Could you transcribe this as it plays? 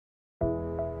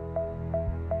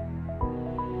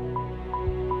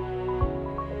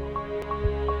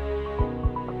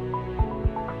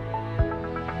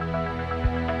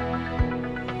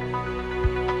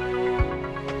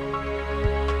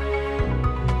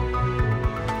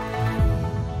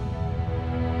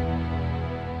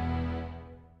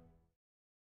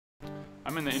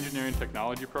in the engineering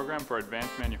technology program for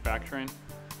advanced manufacturing,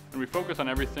 and we focus on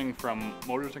everything from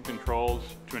motors and controls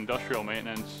to industrial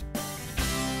maintenance.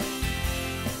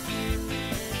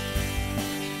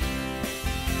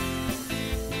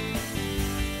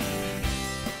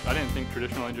 I didn't think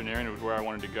traditional engineering was where I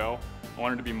wanted to go. I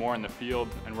wanted to be more in the field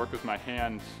and work with my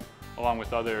hands along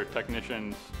with other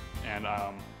technicians, and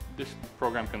this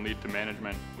program can lead to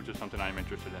management, which is something I'm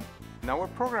interested in. In our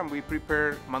program, we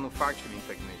prepare manufacturing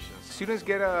technicians. Students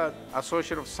get an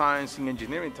Associate of Science in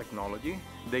Engineering Technology.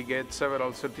 They get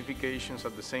several certifications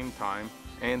at the same time,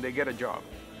 and they get a job.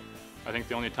 I think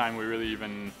the only time we really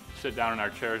even sit down in our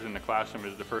chairs in the classroom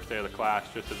is the first day of the class,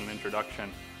 just as an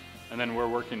introduction. And then we're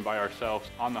working by ourselves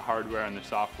on the hardware and the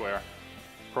software,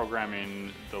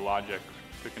 programming the logic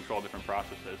to control different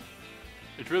processes.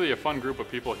 It's really a fun group of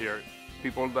people here.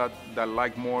 People that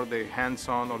like more the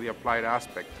hands-on or the applied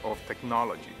aspect of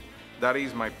technology. That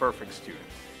is my perfect student.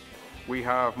 We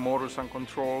have motors and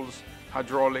controls,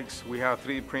 hydraulics, we have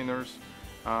 3D printers,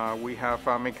 we have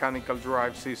mechanical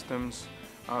drive systems,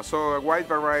 so a wide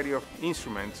variety of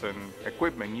instruments and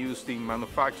equipment used in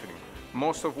manufacturing,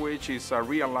 most of which is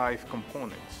real-life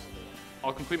components.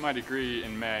 I'll complete my degree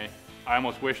in May. I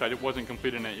almost wish I wasn't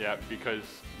completing it yet because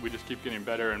we just keep getting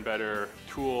better and better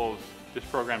tools. This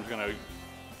program is going to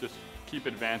just keep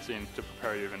advancing to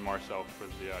prepare you even more so for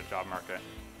the job market.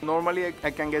 Normally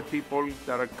I can get people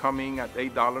that are coming at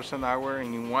 $8 an hour,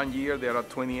 and in 1 year they're at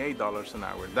 $28 an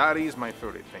hour. That is my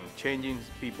favorite thing, changing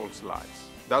people's lives.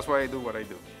 That's why I do what I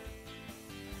do.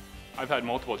 I've had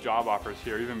multiple job offers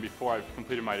here even before I've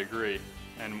completed my degree.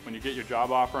 And when you get your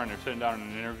job offer and you're sitting down in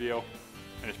an interview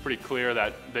and it's pretty clear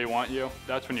that they want you,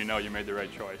 that's when you know you made the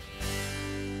right choice.